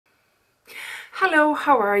Hello,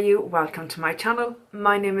 how are you? Welcome to my channel.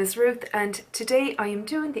 My name is Ruth and today I am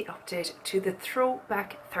doing the update to the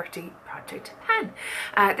Throwback 30 project pan.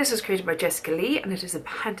 This was created by Jessica Lee and it is a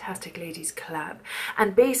PANtastic ladies collab,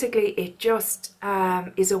 and basically it just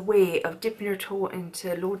is a way of dipping your toe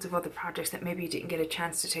into loads of other projects that maybe you didn't get a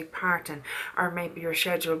chance to take part in, or maybe your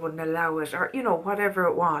schedule wouldn't allow it, or you know, whatever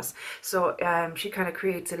it was. So she kind of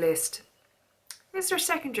creates a list. Is there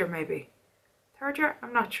second year maybe? Third year?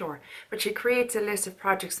 I'm not sure. But she creates a list of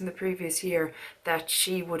projects in the previous year that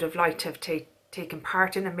she would have liked to have taken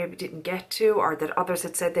part in and maybe didn't get to, or that others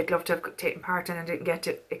had said they'd love to have taken part in and didn't get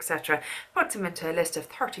to, etc. Puts them into a list of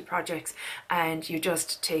 30 projects and you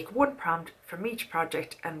just take one prompt from each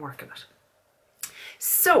project and work on it.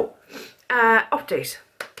 So, update.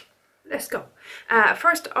 Let's go.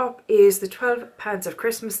 First up is the 12 Pounds of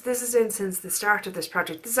Christmas. This is in since the start of this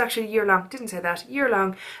project. This is actually year long, didn't say that, year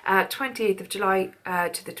long, 28th of July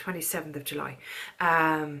to the 27th of July.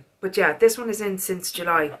 But yeah, this one is in since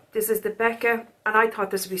July. This is the Becca, and I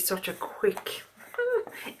thought this would be such a quick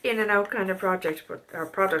in and out kind of project, but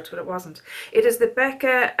it wasn't. It is the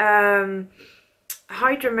Becca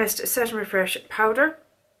Hydra Mist Set and Refresh Powder.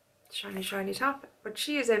 Shiny top, but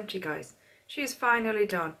she is empty, guys. She is finally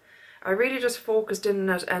done. I really just focused in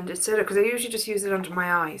on it, and instead of, because I usually just use it under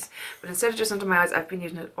my eyes, but instead of just under my eyes, I've been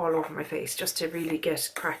using it all over my face just to really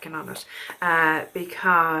get cracking on it.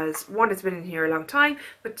 Because one, it's been in here a long time,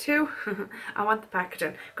 but two, I want the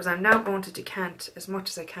packaging, because I'm now going to decant as much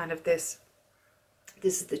as I can of this.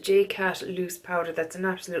 This is the J-Cat loose powder. That's an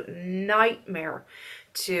absolute nightmare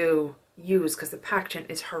to use because the packaging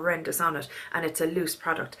is horrendous on it, and it's a loose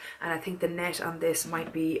product. And I think the net on this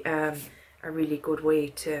might be a really good way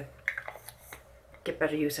to get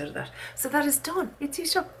better use out of that. So that is done. It's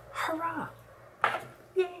used up. Hurrah!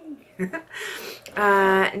 Yay!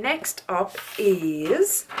 Next up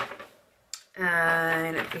is,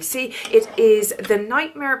 let me see, it is The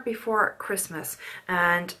Nightmare Before Christmas,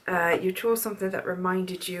 and you chose something that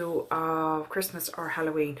reminded you of Christmas or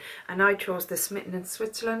Halloween, and I chose the Smitten in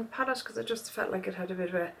Switzerland palette because I just felt like it had a bit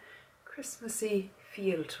of a Christmassy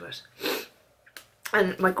feel to it.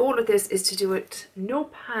 And my goal with this is to do it no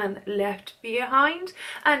pan left behind,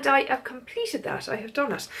 and I have completed that. I have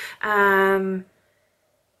done it.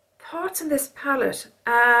 Thoughts on this palette?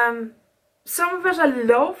 Some of it I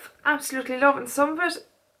love, absolutely love, and some of it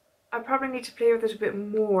I probably need to play with it a bit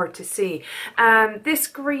more to see. This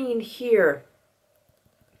green here,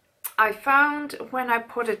 I found when I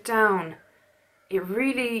put it down, it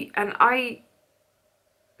really, and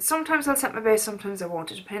sometimes I'll set my base, sometimes I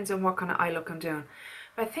won't. It depends on what kind of eye look I'm doing.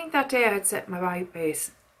 But I think that day I had set my eye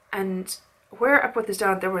base, and where I put this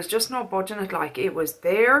down, there was just no budging it. Like, it was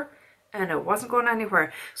there and it wasn't going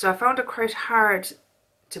anywhere. So I found it quite hard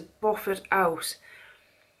to buff it out.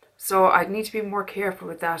 So I'd need to be more careful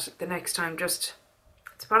with that the next time. Just,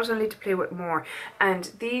 it's about it, I need to play with more.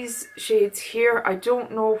 And these shades here, I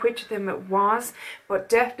don't know which of them it was, but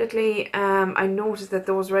definitely I noticed that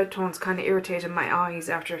those red tones kind of irritated my eyes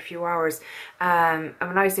after a few hours. And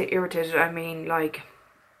when I say irritated, I mean like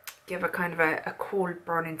give a kind of a cold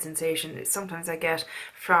burning sensation. Sometimes I get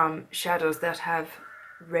from shadows that have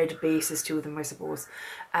red bases to them, I suppose.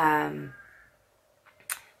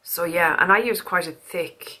 So yeah, and I use quite a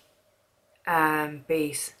thick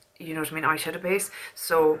base, you know what I mean, eyeshadow base.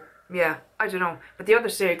 So yeah, I don't know, but the other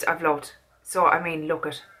shades I've loved. So I mean, look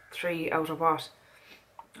at 3 out of what?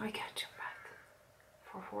 I can't do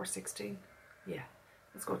math. 4, 16. Yeah,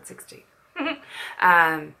 let's go with 16.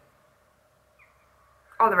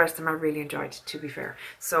 All the rest of them I really enjoyed, to be fair.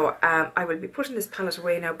 So I will be putting this palette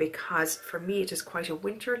away now because for me it is quite a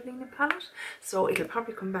winter leaning palette. So it'll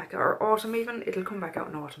probably come back, or autumn even, it'll come back out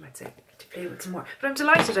in autumn, I'd say, to play with some more. But I'm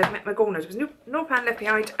delighted I've met my goal now. There was no pan left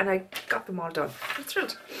behind and I got them all done. I'm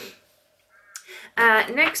thrilled.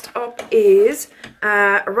 Next up is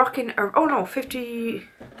 50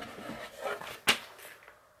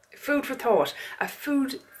 Food for Thought, a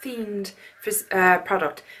food themed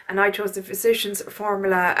product, and I chose the Physicians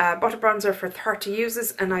Formula butter bronzer for 30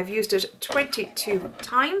 uses, and I've used it 22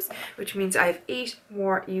 times, which means I have 8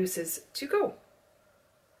 more uses to go.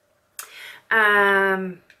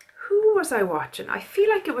 Who was I watching? I feel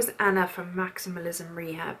like it was Anna from Maximalism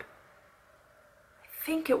Rehab. I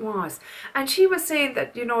think it was, and she was saying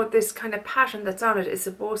that, you know, this kind of pattern that's on it is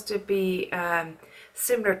supposed to be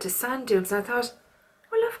similar to sand dunes, and I thought,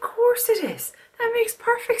 well, of course it is. That makes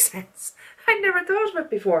perfect sense. I never thought of it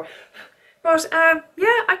before. But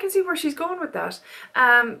yeah, I can see where she's going with that.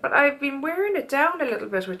 But I've been wearing it down a little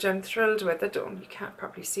bit, which I'm thrilled with. You can't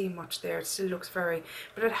probably see much there. It still looks very,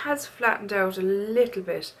 but it has flattened out a little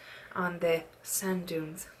bit on the sand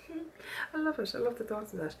dunes. I love it. I love the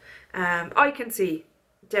thoughts of that. I can see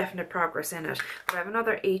definite progress in it, but I have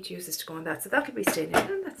another 8 uses to go on that, so that'll be staying in,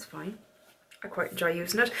 and that's fine. I quite enjoy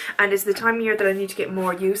using it, and it's the time of year that I need to get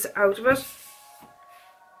more use out of it.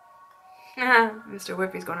 Mr.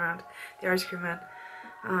 Whippy's going around, the ice cream man.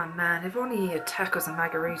 Oh man, if only he had tacos and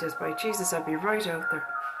margaritas, by Jesus, I'd be right out there.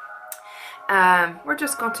 We're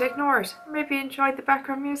just going to ignore it. Maybe enjoy the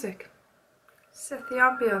background music. Set the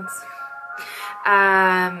ambience.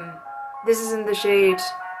 This is in the shade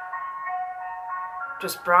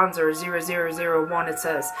just bronzer 0001 it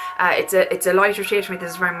says. It's a lighter shade for me.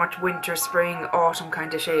 This is very much winter, spring, autumn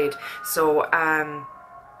kind of shade. So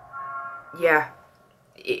yeah,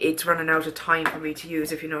 it's running out of time for me to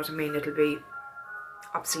use, if you know what I mean. It'll be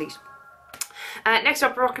obsolete. Next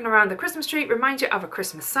up, rocking around the Christmas tree reminds you of a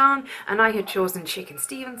Christmas song, and I had chosen Chicken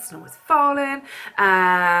Stevens, Snow is Falling,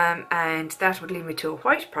 and that would lead me to a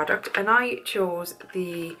white product, and I chose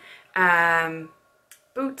the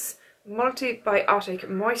Boots Multibiotic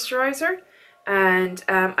Moisturiser, and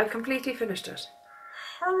I've completely finished it.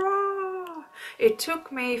 Hurrah! It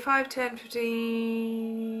took me 5, 10,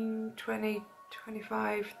 15, 20,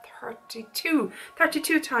 25,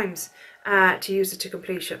 32 times to use it to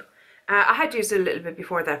completion. I had used it a little bit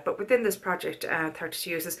before that, but within this project, 32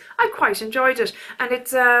 uses, I quite enjoyed it, and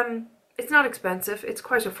it's not expensive, it's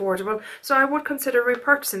quite affordable, so I would consider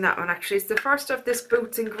repurchasing that one actually. It's the first of this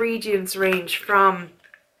Boots ingredients range from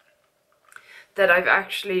that I've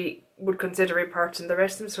actually would consider repurchasing. The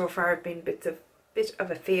rest of them so far have been bit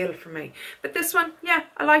of a fail for me, but this one, yeah,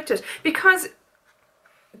 I liked it, because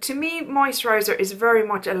to me, moisturiser is very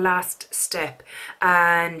much a last step,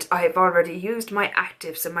 and I have already used my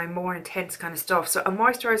actives and my more intense kind of stuff, so a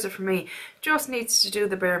moisturiser for me just needs to do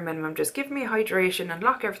the bare minimum, just give me hydration and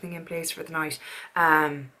lock everything in place for the night.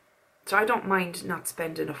 So I don't mind not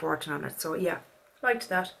spending a fortune on it, so yeah, liked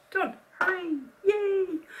that. Done. Hooray! Yay!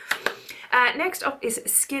 Next up is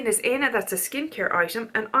Skin is In, and that's a skincare item,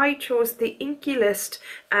 and I chose the Inky List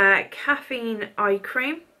Caffeine Eye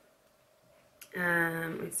Cream.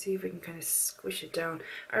 Let's see if we can kind of squish it down.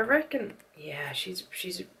 I reckon, yeah, she's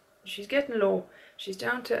getting low. She's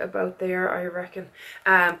down to about there, I reckon.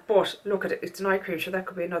 But look at it, it's an eye cream, so that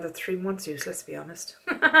could be another 3 months use, let's be honest.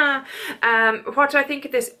 What do I think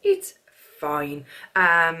of this? It's fine.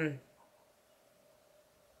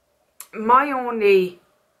 My only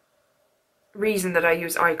reason that I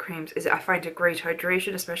use eye creams is I find it great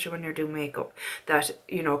hydration, especially when you're doing makeup, that,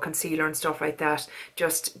 you know, concealer and stuff like that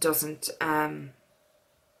just doesn't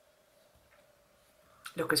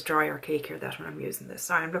look as dry or cakey or that when I'm using this.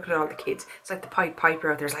 Sorry, I'm looking at all the kids. It's like the Pied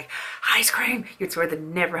Piper out there's like, ice cream! You'd swear they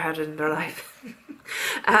never had it in their life.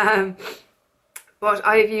 But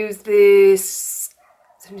I've used this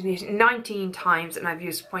 19 times, and I've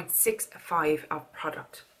used 0.65 of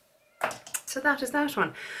product. So that is that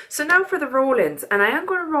one. So now for the roll-ins, and I am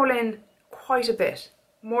going to roll in quite a bit,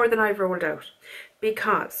 more than I've rolled out,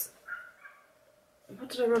 because, what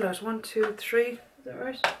did I roll out? 1, 2, 3, is that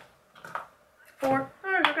right? 4,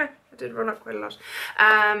 alright, okay, I did roll out quite a lot.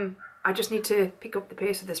 I just need to pick up the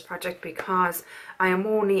pace of this project, because I am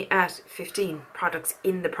only at 15 products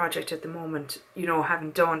in the project at the moment, you know,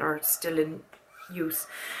 having done or still in use.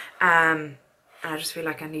 And I just feel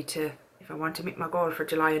like I need to, if I want to meet my goal for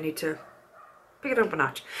July, I need to pick it up a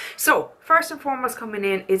notch. So first and foremost coming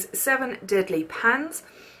in is 7 Deadly Pans,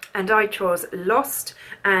 and I chose Lust,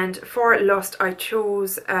 and for Lust I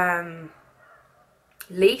chose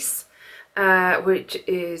Lace, which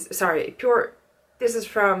is, sorry, Pure, this is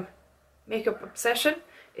from Makeup Obsession.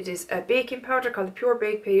 It is a baking powder called the Pure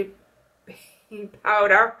Baking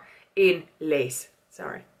Powder in Lace.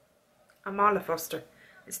 Sorry, I'm all a fuster.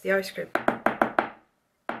 It's the ice cream.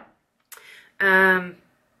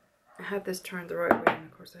 I had this turned the right way, and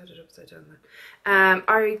of course I had it upside down then.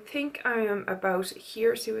 I think I am about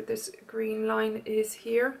here. See what this green line is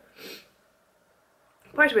here?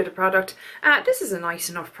 Quite a bit of product. This is a nice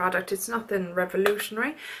enough product. It's nothing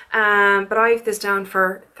revolutionary. But I have this down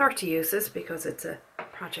for 30 uses because it's a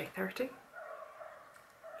Project 30.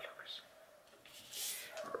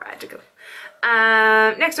 Look at radical.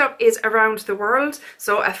 Next up is Around the World,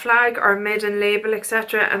 so a flag or maiden label,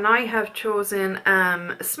 etc. And I have chosen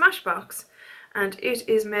Smashbox, and it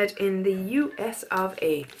is made in the US of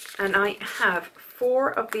A. And I have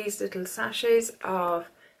 4 of these little sachets of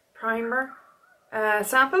primer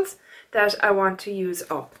samples that I want to use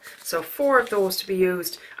up. So 4 of those to be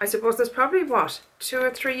used. I suppose there's probably, what, 2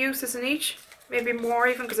 or 3 uses in each? Maybe more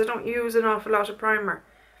even, because I don't use an awful lot of primer.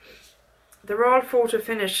 They're all photo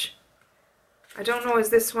finish. I don't know, is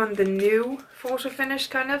this one the new photo finish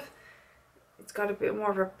kind of? It's got a bit more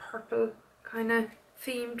of a purple kind of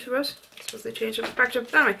theme to it. I suppose they changed up the packaging.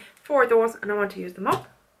 But anyway, 4 of those, and I want to use them up.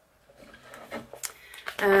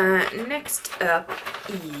 Next up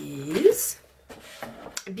is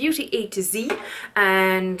Beauty A to Z,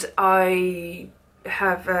 and I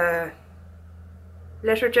have a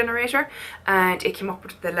letter generator and it came up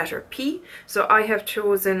with the letter P. So I have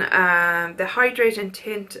chosen the Hydrate and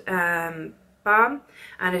Tint Balm,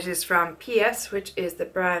 and it is from PS, which is the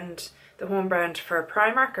brand, the home brand for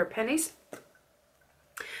Primark or Pennies.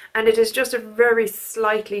 And it is just a very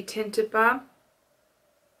slightly tinted balm.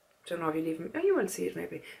 Don't know if you'll even, oh, you will see it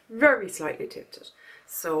maybe. Very slightly tinted.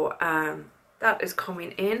 So that is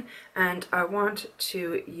coming in, and I want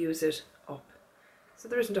to use it up. So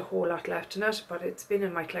there isn't a whole lot left in it, but it's been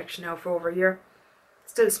in my collection now for over a year.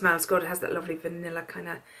 Still smells good. It has that lovely vanilla kind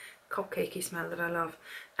of cupcakey smell that I love.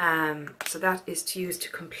 So that is to use to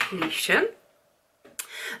completion.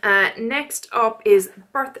 Next up is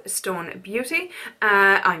Birthstone Beauty.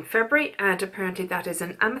 I'm February, and apparently that is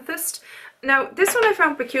an amethyst. Now this one I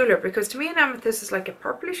found peculiar because to me an amethyst is like a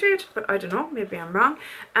purpley shade, but I don't know, maybe I'm wrong.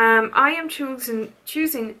 I am choosing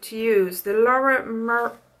to use the Laura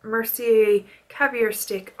Mercier Caviar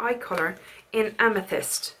Stick Eye Colour in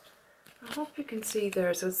Amethyst. I hope you can see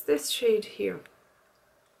there. So it's this shade here,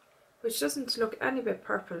 which doesn't look any bit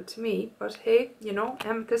purple to me, but hey, you know,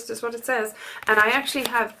 amethyst is what it says. And I actually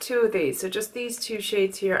have 2 of these, so just these 2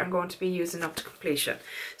 shades here I'm going to be using up to completion.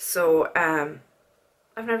 So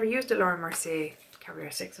I've never used a Laura Mercier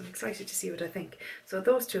Caviar Stick, so I'm excited to see what I think. So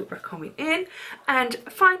those 2 are coming in. And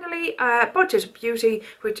finally, Budget Beauty,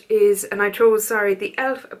 which is, and I chose, sorry, the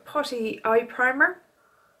e.l.f. Putty Eye Primer.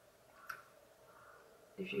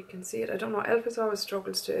 If you can see it, I don't know, e.l.f. has always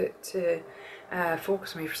struggles to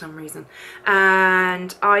focus me for some reason.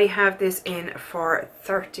 And I have this in for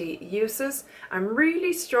 30 uses. I'm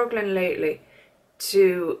really struggling lately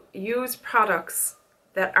to use products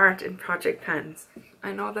that aren't in project pans.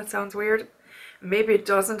 I know that sounds weird. Maybe it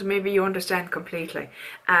doesn't, maybe you understand completely.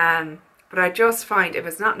 But I just find if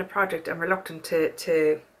it's not in a project, I'm reluctant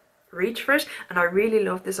to reach for it. And I really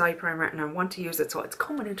love this eye primer and I want to use it, so it's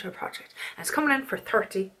coming into a project. And it's coming in for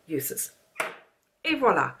 30 uses. Et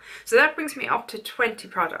voila. So that brings me up to 20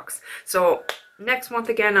 products. So next month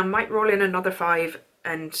again, I might roll in another 5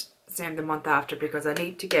 and same the month after, because I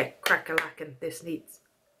need to get crack-a-lackin'. This needs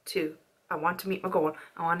to. I want to meet my goal.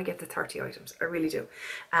 I want to get to 30 items. I really do.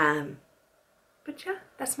 But yeah,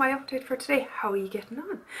 that's my update for today. How are you getting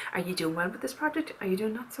on? Are you doing well with this project? Are you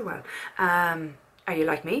doing not so well? Are you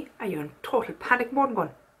like me? Are you in total panic mode and going,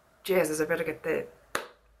 Jesus, I better get the...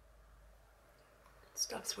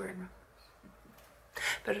 Stop swearing.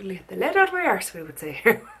 Better let the lead out of my arse, we would say.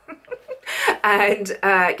 And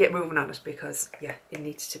get moving on it, because yeah, it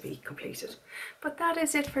needs to be completed. But that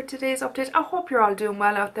is it for today's update. I hope you're all doing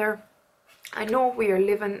well out there. I know we are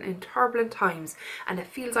living in turbulent times, and it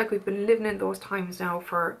feels like we've been living in those times now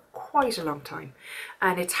for quite a long time,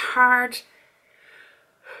 and it's hard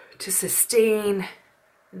to sustain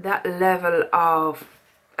that level of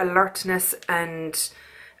alertness and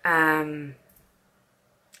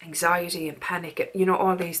anxiety and panic, you know,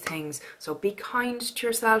 all these things. So be kind to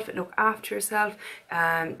yourself, look after yourself,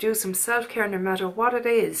 do some self-care no matter what it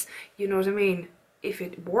is, you know what I mean. If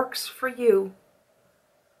it works for you,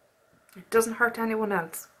 it doesn't hurt anyone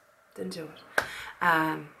else, then do it.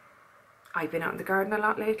 I've been out in the garden a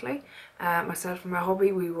lot lately. Myself and my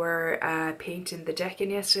hubby, we were painting the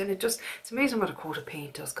decking yesterday, and it's amazing what a coat of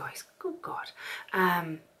paint does, guys. Good God.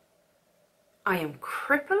 I am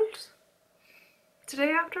crippled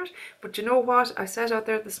today after it, but you know what? I sat out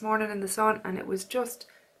there this morning in the sun and it was just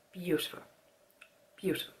beautiful.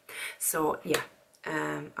 Beautiful. So yeah.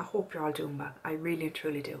 I hope you're all doing well. I really and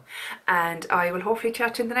truly do. And I will hopefully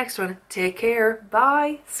chat to you in the next one. Take care.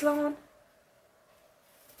 Bye, Sloan.